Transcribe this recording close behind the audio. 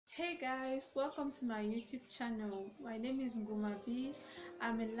Hey guys, welcome to my YouTube channel. My name is Ngumabi.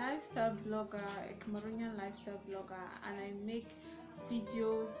 I'm a lifestyle blogger, a Cameroonian lifestyle blogger, and I make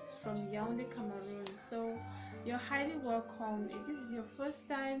videos from Yaoundé, Cameroon. So you're highly welcome. If this is your first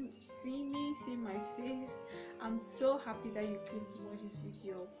time seeing me, seeing my face, I'm so happy that you clicked to watch this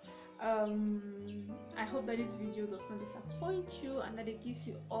video. I hope that this video does not disappoint you and that it gives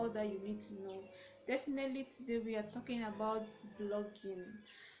you all that you need to know. Definitely today we are talking about blogging.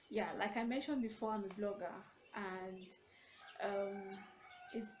 Yeah, like I mentioned before, I'm a blogger, and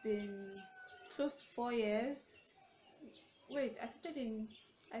it's been close to 4 years. Wait, I started in,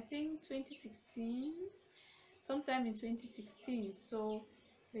 I think, 2016, sometime in 2016. So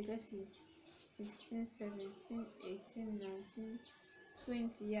wait, let's see, 16, 17, 18, 19,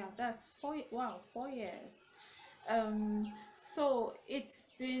 20. Yeah, that's four. Wow, 4 years. So it's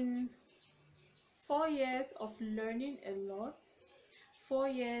been 4 years of learning a lot, 4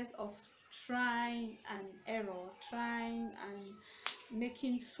 years of trying and error, trying and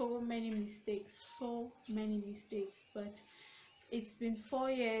making so many mistakes, but it's been 4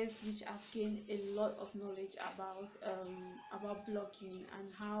 years which I've gained a lot of knowledge about blogging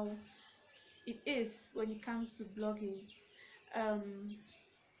and how it is when it comes to blogging.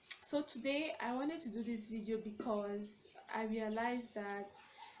 So today I wanted to do this video because I realized that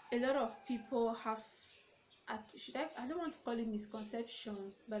a lot of people have, I don't want to call it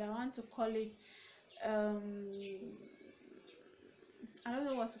misconceptions, but I want to call it um I don't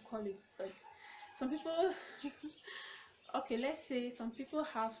know what to call it, but some people okay, let's say some people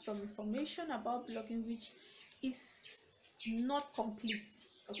have some information about blogging which is not complete.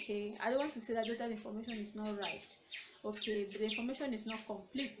 Okay, I don't want to say that that information is not right. Okay, but the information is not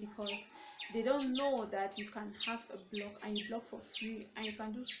complete because they don't know that you can have a blog and you blog for free and you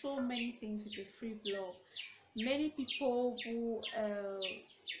can do so many things with a free blog. Many people who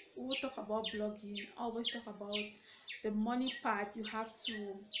talk about blogging always talk about the money part. You have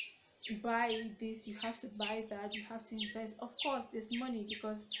to buy this, you have to buy that, you have to invest. Of course there's money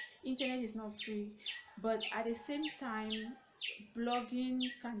because internet is not free, but at the same time blogging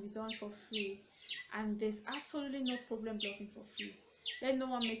can be done for free, and there's absolutely no problem blogging for free. Let no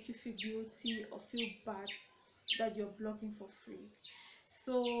one make you feel guilty or feel bad that you're blogging for free.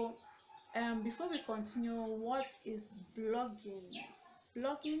 So before we continue, what is blogging?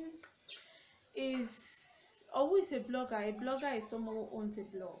 Blogging is, or who is a blogger? A blogger is someone who owns a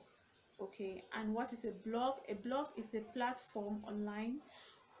blog. Okay, and what is a blog? A blog is a platform online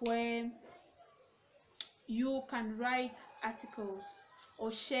where you can write articles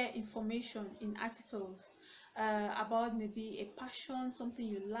or share information in articles about maybe a passion, something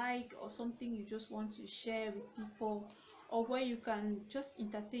you like, or something you just want to share with people, or where you can just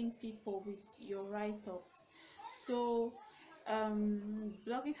entertain people with your write-ups. So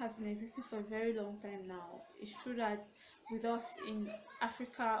blogging has been existing for a very long time now. It's true that with us in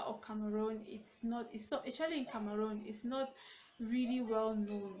Africa or Cameroon, it's so, especially in Cameroon, it's not really well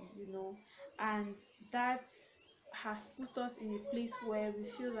known, and that has put us in a place where we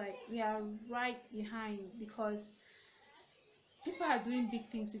feel like we are right behind because people are doing big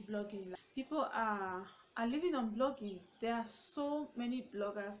things with blogging. Like, people are living on blogging. There are so many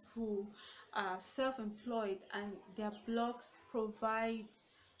bloggers who are self-employed and their blogs provide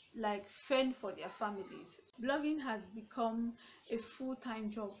like fend for their families. Blogging has become a full-time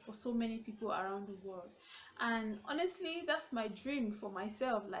job for so many people around the world, and honestly that's my dream for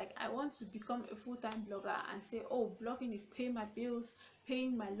myself. Like, I want to become a full-time blogger and say, oh, blogging is paying my bills,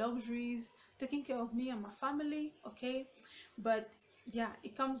 paying my luxuries, taking care of me and my family. Okay, but yeah,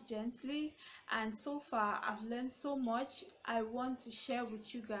 it comes gently, and so far I've learned so much. I want to share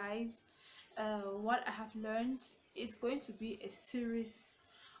with you guys what I have learned. It's going to be a series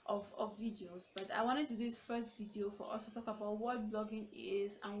of videos, but I wanted to do this first video for us to talk about what blogging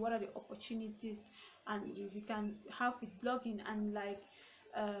is and what are the opportunities and we can have with blogging, and like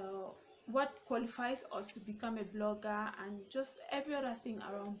what qualifies us to become a blogger, and just every other thing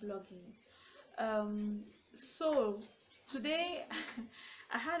around blogging. So today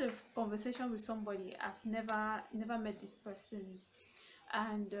I had a conversation with somebody. I've never met this person,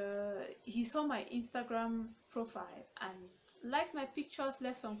 and he saw my Instagram profile and liked my pictures,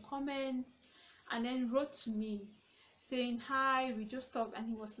 left some comments, and then wrote to me saying, hi, we just talked. And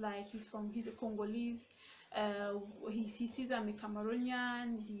he was like, he's a Congolese. He sees I'm a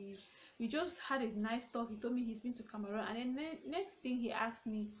Cameroonian. We just had a nice talk. He told me he's been to Cameroon, and then next thing he asked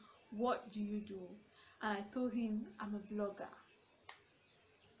me, what do you do? And I told him I'm a blogger,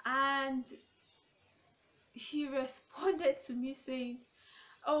 and he responded to me saying,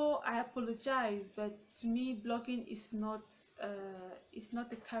 Oh, I apologize, but to me, blogging is not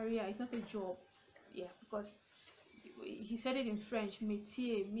a career, it's not a job. Yeah, because he said it in French,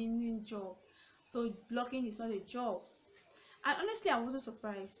 métier, meaning job. So blogging is not a job. And honestly, I wasn't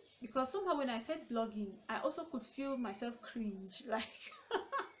surprised because somehow when I said blogging, I also could feel myself cringe. Like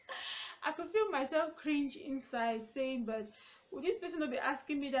I could feel myself cringe inside, saying, "But would this person not be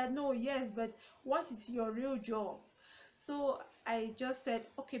asking me that?" No, yes, but what is your real job? So I just said,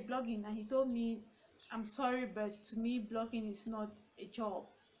 "Okay, blogging," and he told me, "I'm sorry, but to me, blogging is not a job."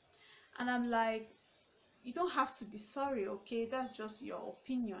 And I'm like, "You don't have to be sorry, okay? That's just your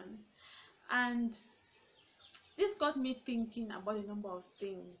opinion." And this got me thinking about a number of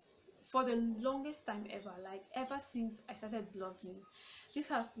things for the longest time ever, like ever since I started blogging. This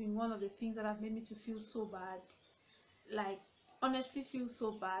has been one of the things that have made me to feel so bad, like honestly feel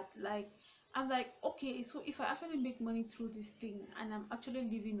so bad. Like I'm like, okay, so if I actually make money through this thing and I'm actually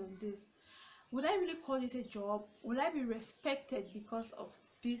living on this, would I really call this a job? Will I be respected because of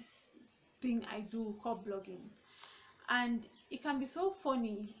this thing I do called blogging? And it can be so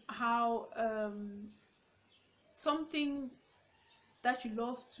funny how something that you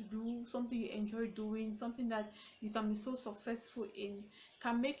love to do, something you enjoy doing, something that you can be so successful in,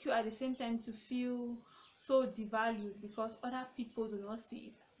 can make you at the same time to feel so devalued because other people do not see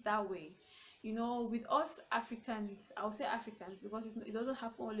it that way. You know, with us Africans, I would say Africans because it doesn't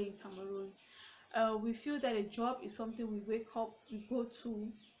happen only in Cameroon. We feel that a job is something we wake up, we go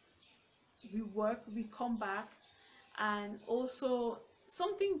to, we work, we come back, and also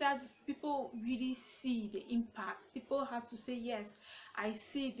something that people really see the impact. People have to say, yes, I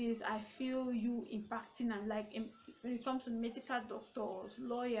see this, I feel you impacting. And like when it comes to medical doctors,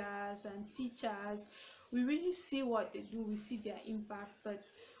 lawyers and teachers, we really see what they do, we see their impact. But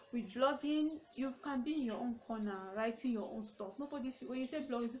with blogging, you can be in your own corner writing your own stuff. Nobody when you say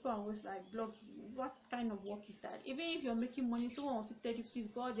blogging, people are always like, blogging is what kind of work is that? Even if you're making money, someone wants to tell you, please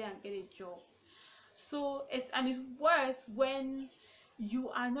go out there and get a job. So it's worse when you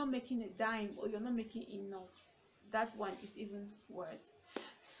are not making a dime or you're not making enough. That one is even worse.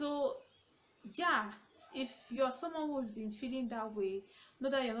 So yeah, if you're someone who's been feeling that way,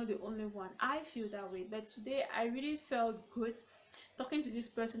 know that you're not the only one. I feel that way, but today I really felt good talking to this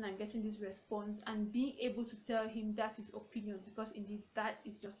person and getting this response and being able to tell him that's his opinion, because indeed that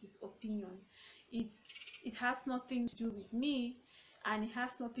is just his opinion. It has nothing to do with me, and it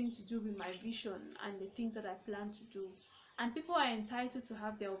has nothing to do with my vision and the things that I plan to do. And people are entitled to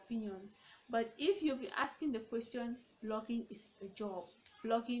have their opinion. But if you'll be asking the question, blogging is a job,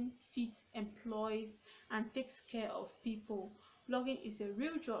 blogging feeds, employs, and takes care of people. Blogging is a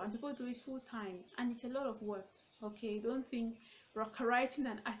real job and people do it full time, and it's a lot of work. Okay, don't think writing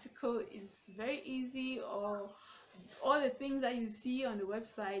an article is very easy, or all the things that you see on the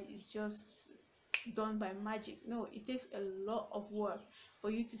website is just done by magic. No, it takes a lot of work for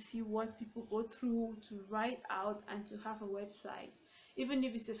you to see what people go through to write out and to have a website. Even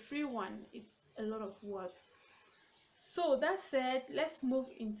if it's a free one, it's a lot of work. So that said, let's move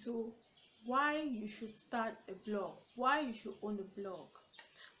into why you should start a blog, why you should own a blog.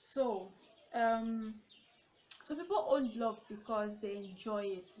 So um some people own blogs because they enjoy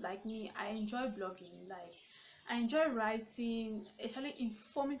it. Like me, I enjoy blogging. Like I enjoy writing, especially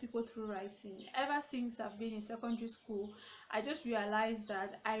informing people through writing. Ever since I've been in secondary school, I just realized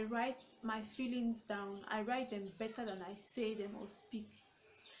that I write my feelings down. I write them better than I say them or speak.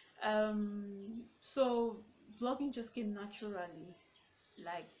 So blogging just came naturally.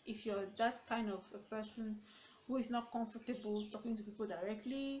 Like if you're that kind of a person who is not comfortable talking to people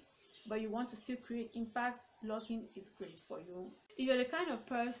directly, but you want to still create impact, blogging is great for you. If you're the kind of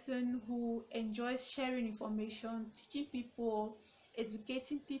person who enjoys sharing information, teaching people,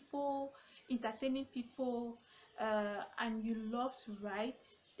 educating people, entertaining people, and you love to write,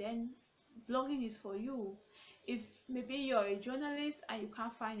 then blogging is for you. If maybe you're a journalist and you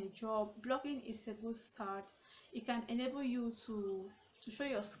can't find a job, blogging is a good start. It can enable you to show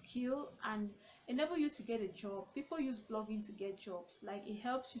your skill and enable you to get a job. People use blogging to get jobs. Like it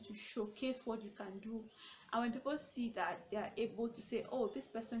helps you to showcase what you can do, and when people see that, they are able to say, oh, this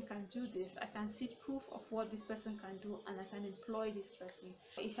person can do this, I can see proof of what this person can do and I can employ this person.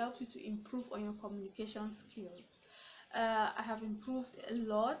 It helps you to improve on your communication skills. I have improved a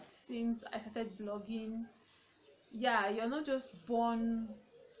lot since I started blogging. Yeah, you're not just born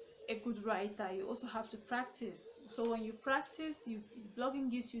a good writer, you also have to practice. So when you practice,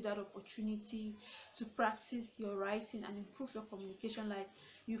 blogging gives you that opportunity to practice your writing and improve your communication. Like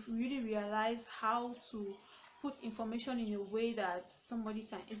you've really realized how to put information in a way that somebody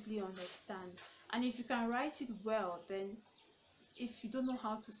can easily understand, and if you can write it well, then if you don't know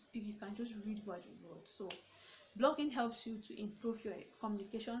how to speak, you can just read what you wrote. So blogging helps you to improve your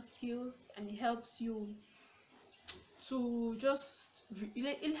communication skills, and it helps you to just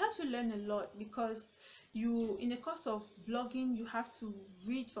it helps you learn a lot, because you, in the course of blogging, you have to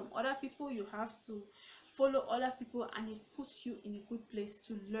read from other people, you have to follow other people, and it puts you in a good place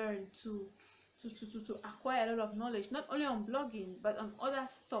to learn, to acquire a lot of knowledge, not only on blogging but on other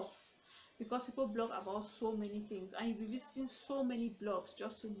stuff, because people blog about so many things, and you'll be visiting so many blogs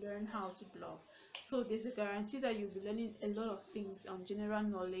just to learn how to blog. So there's a guarantee that you'll be learning a lot of things on general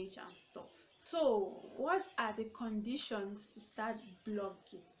knowledge and stuff. So what are the conditions to start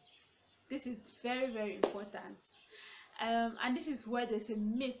blogging? This is very, very important. And this is where there's a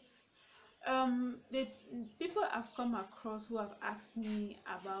myth. The people I've come across who have asked me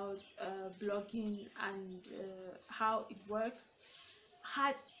about blogging and how it works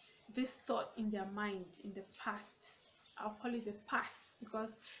had this thought in their mind in the past. I'll call it the past,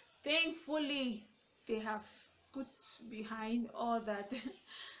 because thankfully they have put behind all that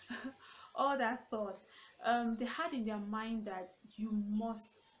all that thought. They had in their mind that you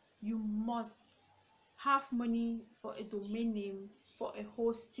must have money for a domain name, for a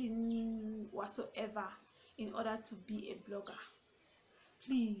hosting whatsoever, in order to be a blogger.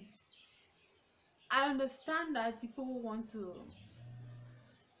 Please, I understand that people who want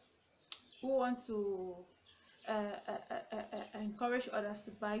to encourage others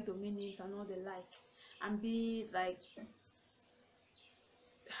to buy domain names and all the like, and be like,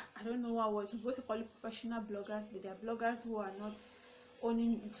 I don't know what was supposed to call it, professional bloggers, but they are bloggers who are not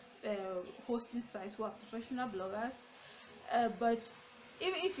owning hosting sites, who are professional bloggers. But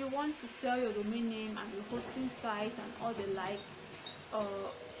even if you want to sell your domain name and your hosting site and all the like, uh,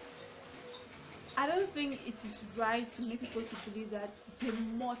 I don't think it is right to make people to believe that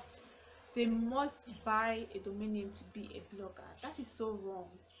they must buy a domain name to be a blogger. That is so wrong,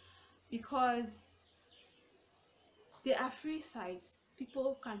 because there are free sites.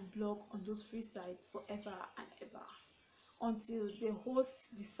 People can blog on those free sites forever and ever, until the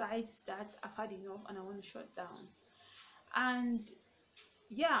host decides that I've had enough and I want to shut down. And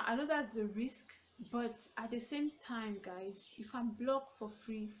yeah, I know that's the risk, but at the same time, guys, you can blog for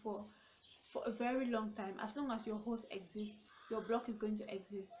free for a very long time. As long as your host exists, your blog is going to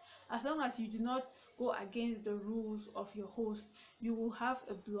exist. As long as you do not go against the rules of your host, you will have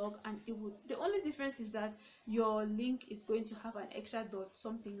a blog, and it would, the only difference is that your link is going to have an extra dot,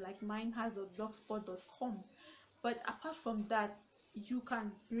 something like mine has .blogspot.com. But apart from that, you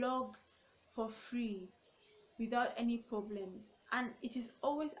can blog for free without any problems. And it is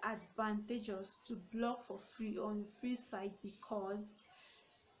always advantageous to blog for free on a free site, because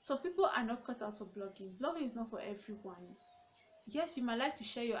some people are not cut out for blogging. Blogging is not for everyone. Yes, you might like to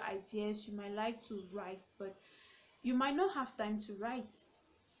share your ideas, you might like to write, but you might not have time to write,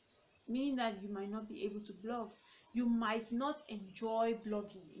 meaning that you might not be able to blog. You might not enjoy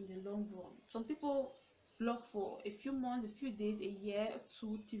blogging in the long run. Some people blog for a few months, a few days, a year,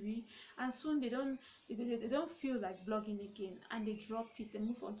 2, 3, and soon they don't feel like blogging again, and they drop it, they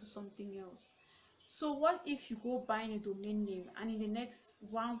move on to something else. So what if you go buying a domain name, and in the next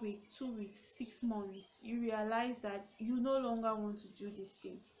 1 week, 2 weeks, 6 months, you realize that you no longer want to do this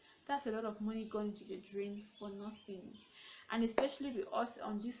thing? That's a lot of money going into the drain for nothing. And especially with us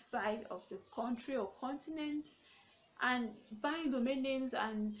on this side of the country or continent, and buying domain names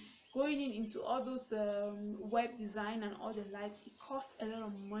and going into all those web design and all the like, it costs a lot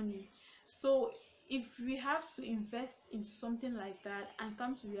of money. So if we have to invest into something like that and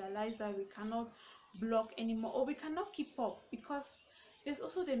come to realize that we cannot blog anymore, or we cannot keep up, because there's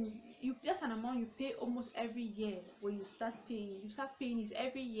also that's an amount you pay almost every year. When you start paying is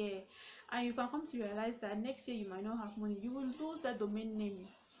every year, and you can come to realize that next year you might not have money, you will lose that domain name,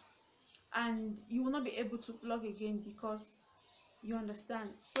 and you will not be able to blog again, because you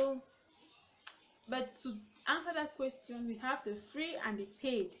understand. So, but to answer that question, we have the free and the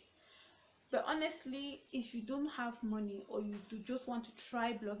paid. But honestly, if you don't have money, or you do just want to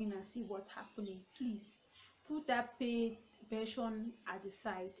try blogging and see what's happening, please put that paid version at the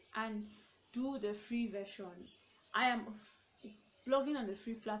side and do the free version. I am blogging on the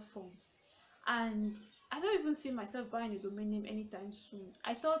free platform, and I don't even see myself buying a domain name anytime soon.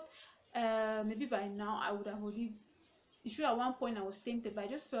 I thought maybe by now I would have already. It's true, at one point I was tempted, but I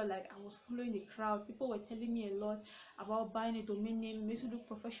just felt like I was following the crowd. People were telling me a lot about buying a domain name. It makes you look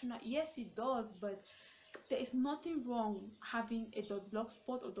professional. Yes, it does, but there is nothing wrong having a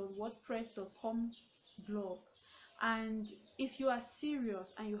 .blogspot or .wordpress.com blog. And if you are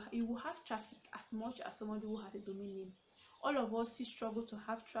serious, and you will have traffic as much as somebody who has a domain name. All of us see struggle to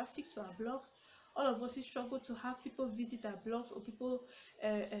have traffic to our blogs. all of us who struggle to have people visit our blogs, or people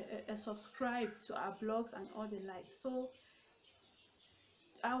subscribe to our blogs and all the like. So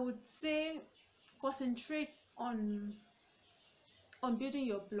I would say concentrate on building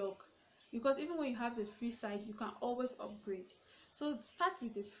your blog, because even when you have the free site, you can always upgrade. So start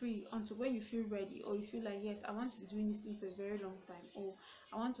with the free until when you feel ready, or you feel like, yes, I want to be doing this thing for a very long time, or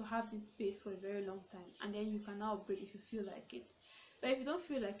I want to have this space for a very long time, and then you can now upgrade if you feel like it. But if you don't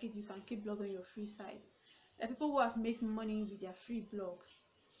feel like it, you can keep blogging your free site. There are people who have made money with their free blogs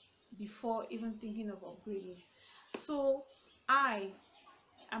before even thinking of upgrading. So I'm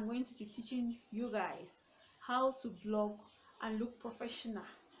going to be teaching you guys how to blog and look professional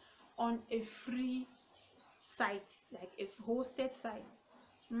on a free site, like a hosted site.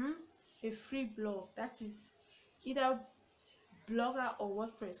 A free blog, that is either Blogger or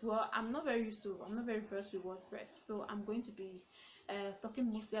WordPress. Well, I'm not very versed with WordPress, so I'm going to be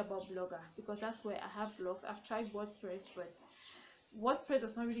talking mostly about Blogger, because that's where I have blogs. I've tried WordPress, but WordPress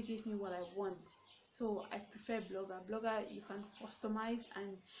does not really give me what I want, so I prefer Blogger. Blogger, you can customize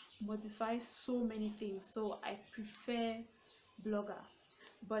and modify so many things, so I prefer Blogger.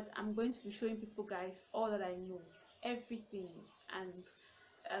 But I'm going to be showing people, guys, all that I know, everything,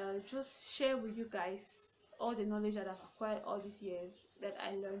 and just share with you guys all the knowledge that I've acquired all these years, that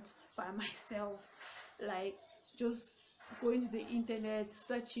I learned by myself. Like, just going to the internet,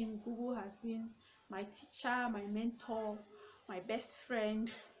 searching. Google has been my teacher, my mentor, my best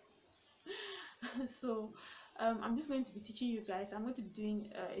friend. So I'm just going to be teaching you guys. I'm going to be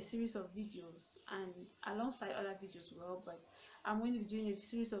doing a series of videos, and alongside other videos, well, but I'm going to be doing a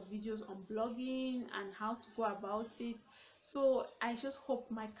series of videos on blogging and how to go about it. So I just hope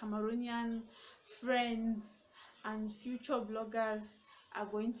my Cameroonian friends and future bloggers are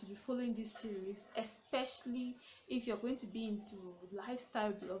going to be following this series, especially if you're going to be into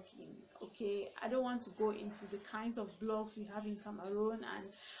lifestyle blogging. Okay, I don't want to go into the kinds of blogs we have in Cameroon and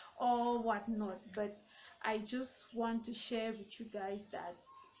all whatnot, but I just want to share with you guys that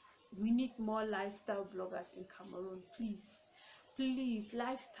we need more lifestyle bloggers in Cameroon. Please,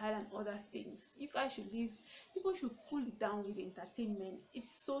 lifestyle and other things. You guys should leave. People should cool it down with entertainment. It's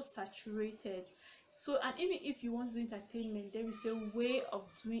so saturated. So, and even if you want to do entertainment, there is a way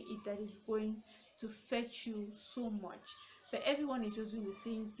of doing it that is going to fetch you so much. But everyone is just doing the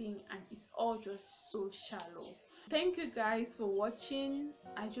same thing, and it's all just so shallow. Thank you guys for watching.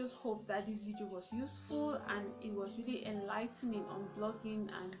 I just hope that this video was useful and it was really enlightening on blogging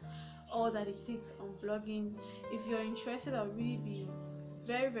and all that it takes on blogging. If you're interested, I'll really be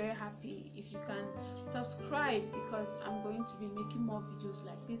very happy if you can subscribe, because I'm going to be making more videos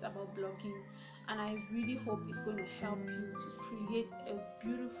like this about blogging, and I really hope it's going to help you to create a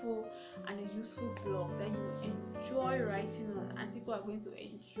beautiful and a useful blog that you enjoy writing on, and people are going to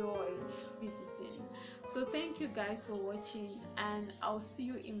enjoy visiting. So thank you guys for watching, and I'll see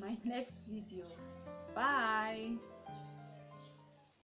you in my next video. Bye.